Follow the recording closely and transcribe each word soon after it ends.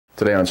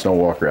Today on Snow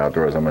Walker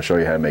Outdoors, I'm going to show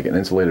you how to make an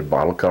insulated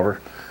bottle cover,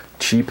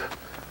 cheap,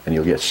 and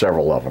you'll get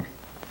several of them.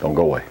 Don't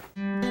go away.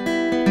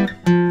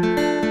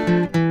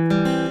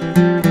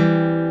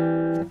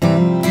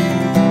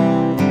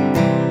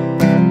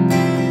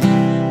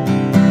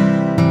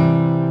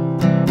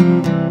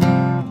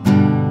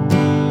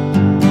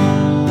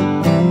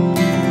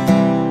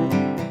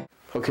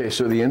 Okay,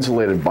 so the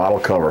insulated bottle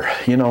cover,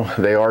 you know,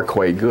 they are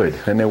quite good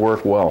and they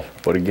work well.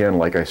 But again,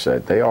 like I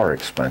said, they are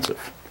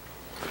expensive.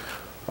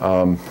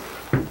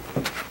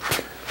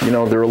 You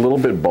know, they're a little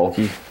bit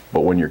bulky, but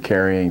when you're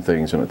carrying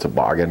things in a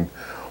toboggan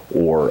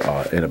or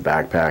in a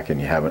backpack and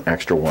you have an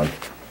extra one,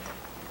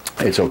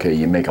 it's okay.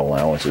 You make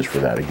allowances for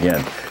that.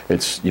 Again,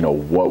 it's, you know,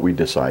 what we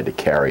decide to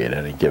carry at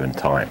any given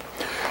time.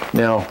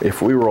 Now,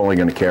 if we were only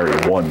going to carry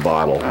one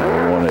bottle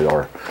and we wanted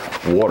our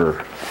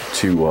water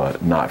to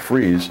not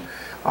freeze,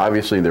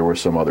 obviously there were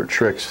some other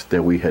tricks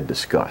that we had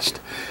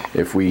discussed.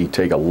 If we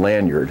take a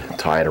lanyard,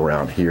 tie it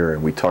around here,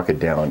 and we tuck it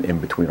down in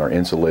between our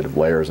insulative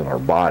layers in our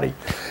body,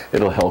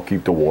 it'll help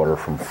keep the water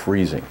from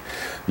freezing.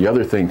 The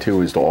other thing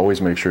too is to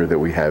always make sure that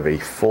we have a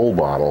full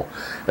bottle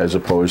as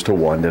opposed to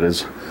one that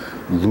is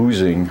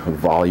losing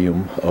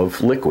volume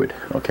of liquid,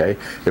 okay?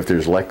 If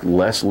there's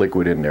less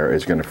liquid in there,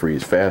 it's going to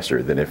freeze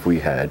faster than if we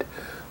had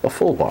a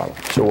full bottle.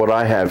 So what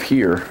I have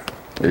here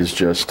is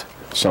just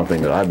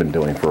something that I've been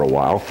doing for a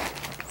while.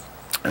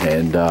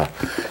 And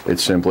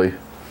it's simply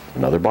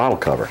another bottle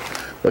cover.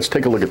 Let's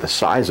take a look at the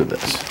size of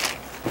this.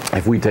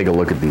 If we take a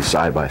look at these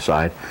side by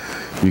side,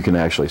 you can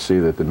actually see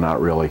that they're not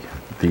really,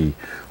 the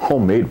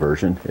homemade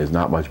version is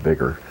not much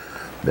bigger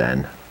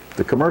than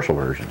the commercial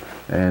version,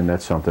 and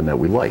that's something that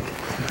we like.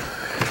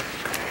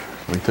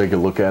 We take a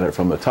look at it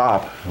from the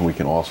top, and we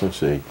can also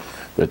see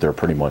that they're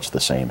pretty much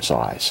the same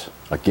size.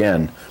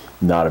 Again,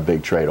 not a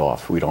big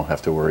trade-off. We don't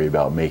have to worry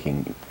about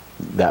making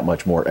that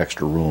much more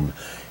extra room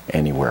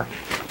anywhere.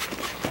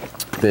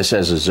 This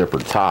has a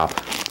zippered top.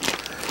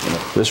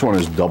 This one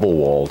is double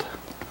walled,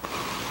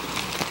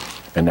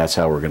 and that's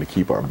how we're going to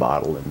keep our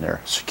bottle in there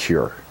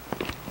secure.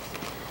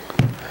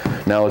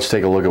 Now let's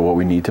take a look at what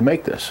we need to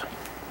make this.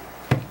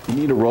 You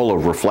need a roll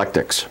of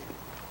Reflectix.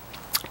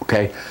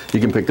 Okay, you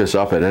can pick this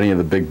up at any of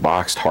the big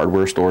boxed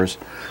hardware stores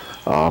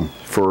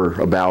for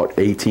about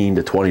 $18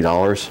 to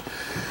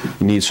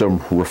 $20. You need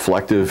some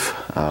reflective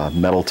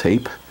metal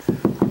tape.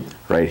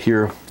 Right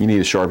here, you need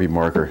a Sharpie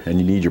marker and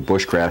you need your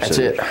bushcraft. That's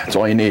it. That's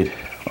all you need.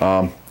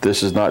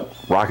 This is not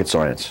rocket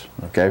science.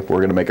 Okay, we're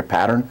going to make a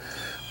pattern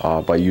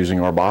by using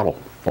our bottle.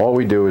 All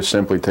we do is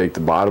simply take the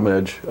bottom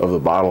edge of the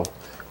bottle,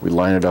 we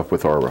line it up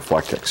with our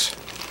Reflectix.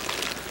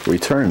 We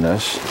turn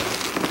this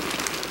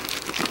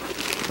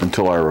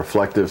until our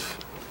reflective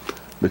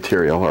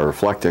material, our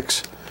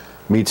Reflectix,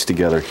 meets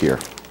together here.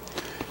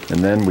 And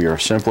then we are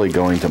simply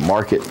going to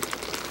mark it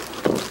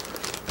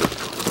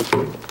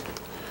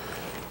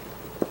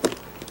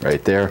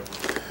right there,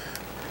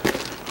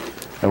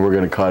 and we're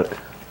going to cut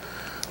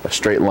a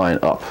straight line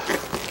up.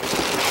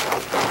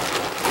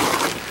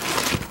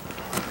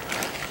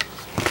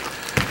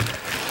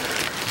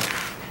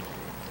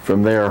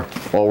 From there,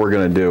 all we're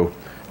going to do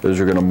is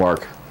we're going to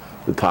mark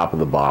the top of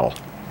the bottle.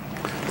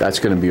 That's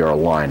going to be our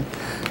line.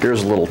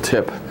 Here's a little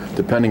tip.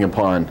 Depending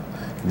upon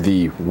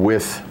the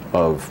width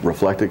of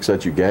Reflectix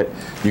that you get,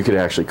 you could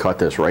actually cut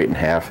this right in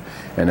half,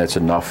 and that's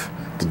enough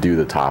to do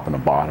the top and the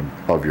bottom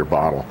of your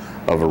bottle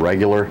of a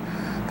regular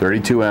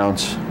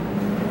 32-ounce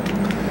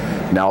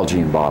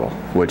Nalgene bottle,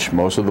 which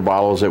most of the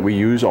bottles that we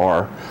use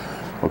are.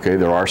 Okay,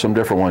 there are some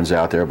different ones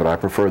out there, but I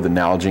prefer the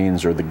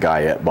Nalgenes or the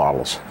Guyette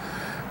bottles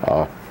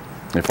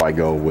if I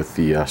go with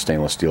the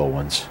stainless steel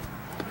ones.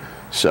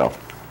 So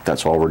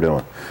that's all we're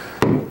doing.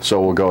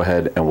 So we'll go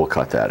ahead and we'll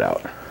cut that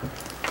out.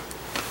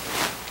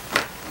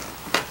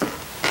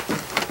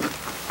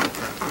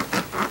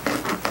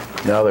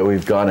 Now that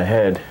we've gone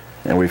ahead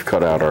and we've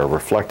cut out our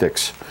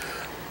Reflectix,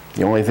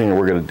 the only thing that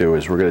we're going to do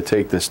is we're going to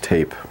take this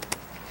tape,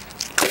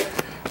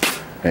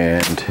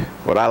 and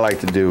what I like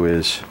to do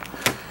is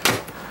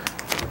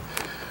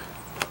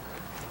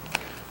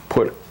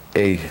put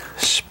a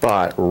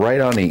spot right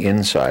on the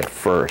inside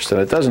first,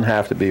 and it doesn't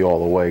have to be all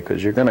the way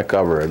because you're going to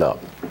cover it up.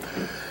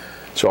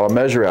 So I'll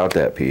measure out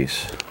that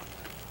piece.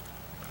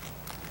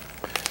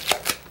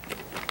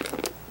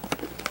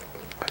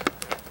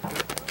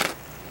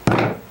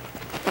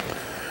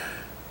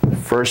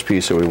 First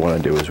piece that we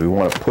want to do is we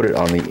want to put it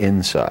on the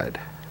inside.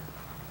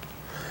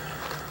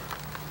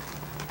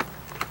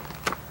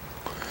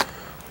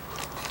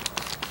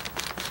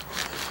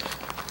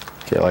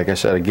 Okay, like I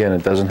said, again,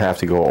 it doesn't have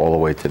to go all the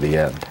way to the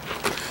end,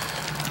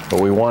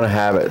 but we want to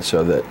have it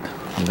so that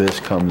this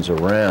comes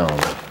around,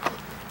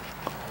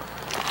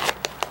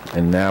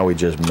 and now we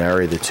just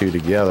marry the two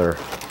together.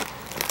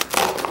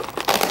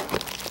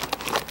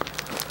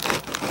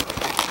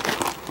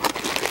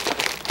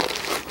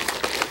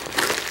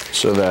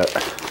 So that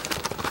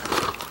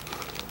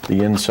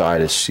the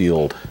inside is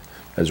sealed,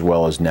 as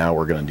well as now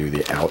we're going to do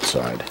the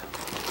outside.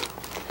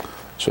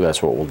 So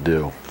that's what we'll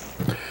do.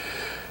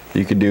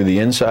 You could do the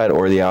inside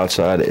or the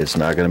outside. It's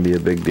not going to be a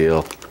big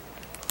deal.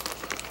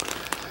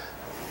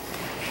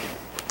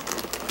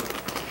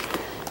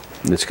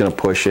 It's going to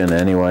push in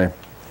anyway.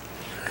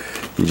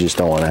 You just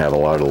don't want to have a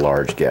lot of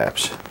large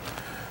gaps.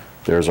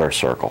 There's our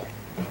circle.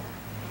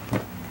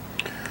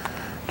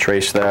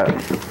 Trace that.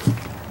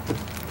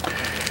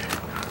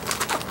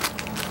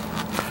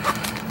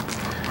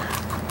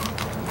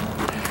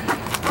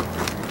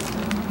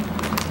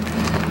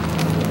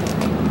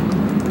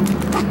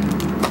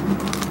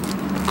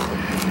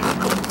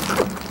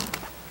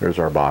 There's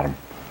our bottom.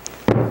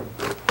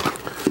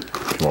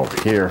 Come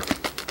over here.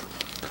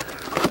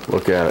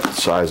 Look at it,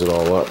 size it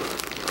all up.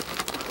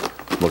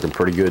 Looking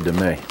pretty good to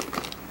me.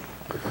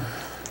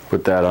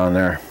 Put that on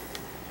there.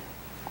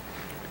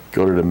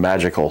 Go to the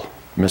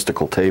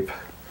mystical tape,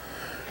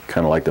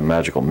 kind of like the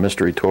Magical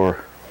Mystery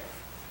Tour.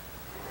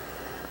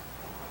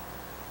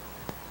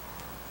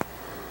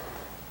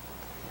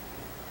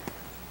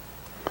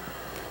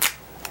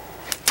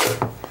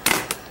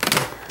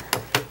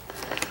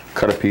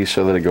 Cut a piece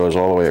so that it goes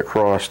all the way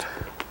across.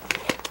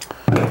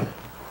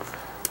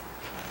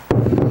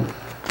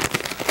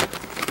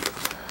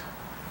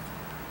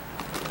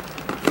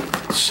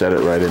 Set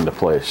it right into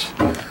place.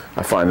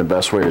 I find the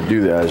best way to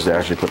do that is to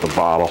actually put the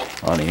bottle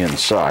on the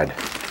inside,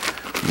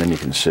 and then you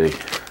can see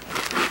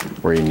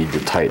where you need to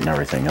tighten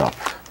everything up.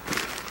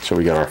 So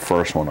we got our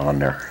first one on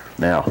there.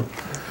 Now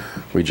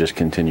we just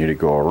continue to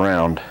go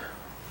around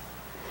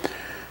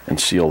and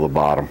seal the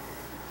bottom.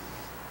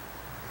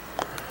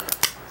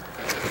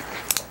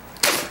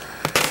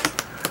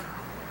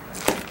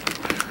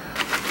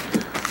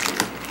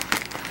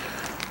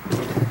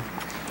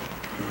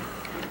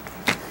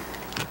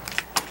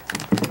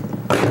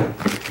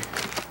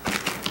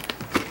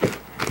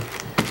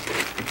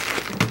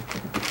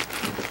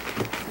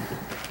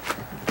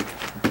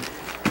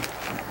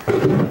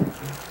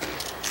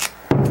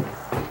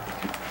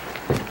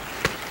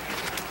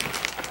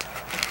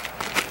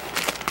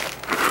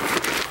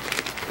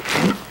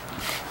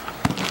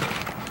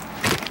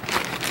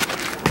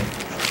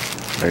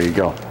 There you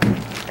go.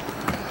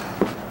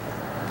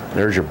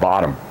 There's your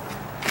bottom.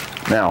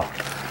 Now,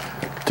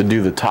 to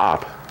do the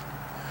top,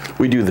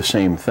 we do the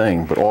same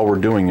thing, but all we're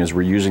doing is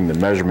we're using the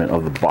measurement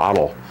of the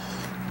bottle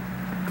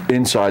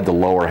inside the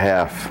lower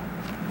half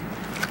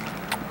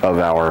of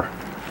our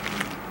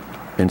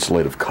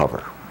insulative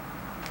cover,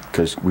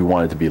 because we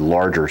want it to be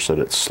larger so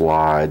that it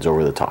slides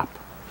over the top.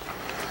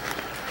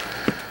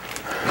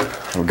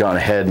 I've gone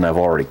ahead and I've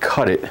already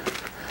cut it,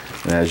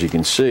 and as you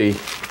can see,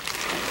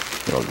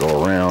 it'll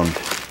go around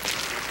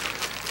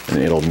and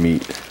it'll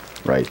meet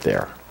right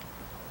there.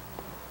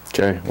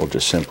 Okay, we'll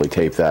just simply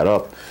tape that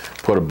up,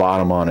 put a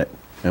bottom on it,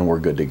 and we're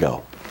good to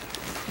go.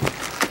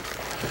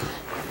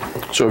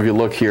 So if you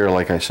look here,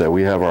 like I said,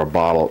 we have our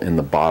bottle in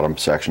the bottom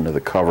section of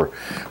the cover.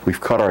 We've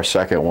cut our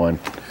second one,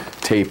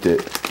 taped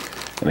it,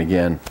 and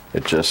again,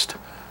 it just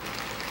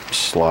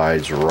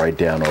slides right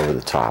down over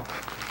the top.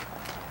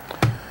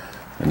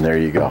 And there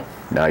you go.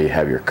 Now you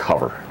have your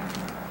cover.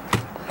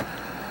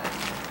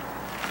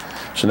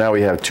 So now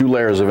we have 2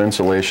 layers of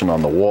insulation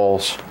on the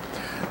walls.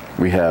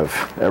 We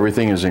have,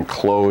 everything is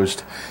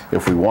enclosed.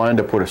 If we wanted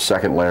to put a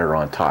second layer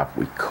on top,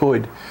 we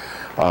could.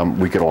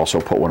 We could also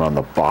put one on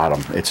the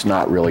bottom. It's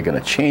not really going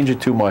to change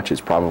it too much.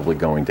 It's probably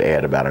going to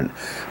add about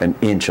an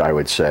inch, I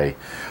would say,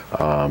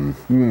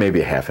 maybe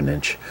a ½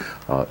 inch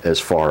as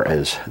far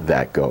as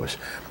that goes.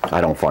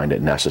 I don't find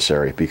it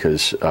necessary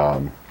because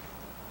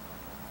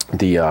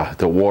the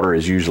water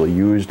is usually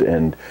used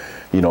and,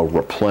 you know,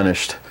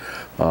 replenished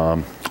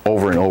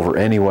over and over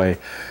anyway,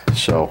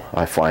 so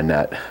I find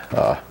that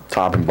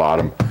top and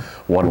bottom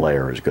 1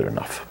 layer is good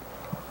enough.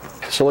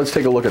 So let's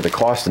take a look at the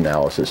cost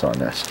analysis on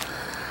this.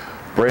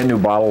 Brand new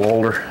bottle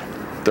holder,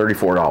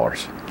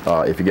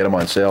 $34. If you get them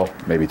on sale,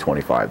 maybe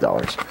 $25.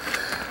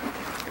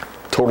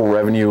 Total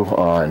revenue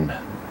on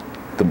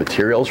the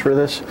materials for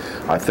this,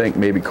 I think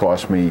maybe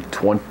cost me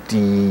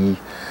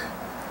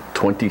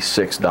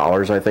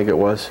 $26, I think it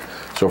was.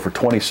 So for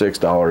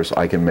 $26,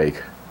 I can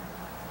make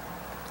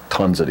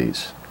tons of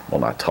these. Well,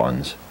 not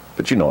tons,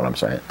 but you know what I'm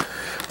saying.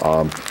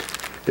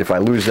 If I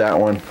lose that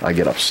one, I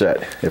get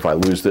upset. If I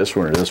lose this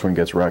one or this one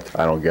gets wrecked,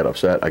 I don't get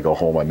upset. I go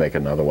home, I make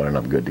another one, and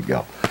I'm good to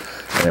go.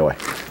 Anyway,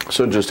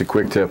 so just a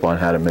quick tip on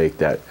how to make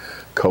that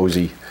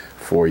cozy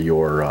for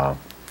your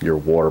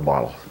water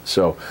bottle.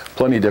 So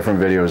plenty of different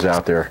videos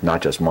out there,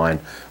 not just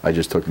mine. I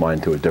just took mine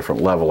to a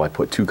different level. I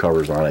put 2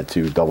 covers on it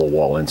to double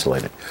wall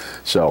insulate it.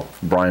 So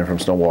Brian from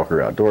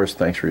Snowwalker Outdoors,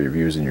 thanks for your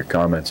views and your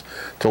comments.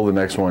 Till the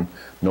next one,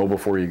 know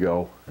before you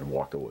go and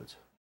walk the woods.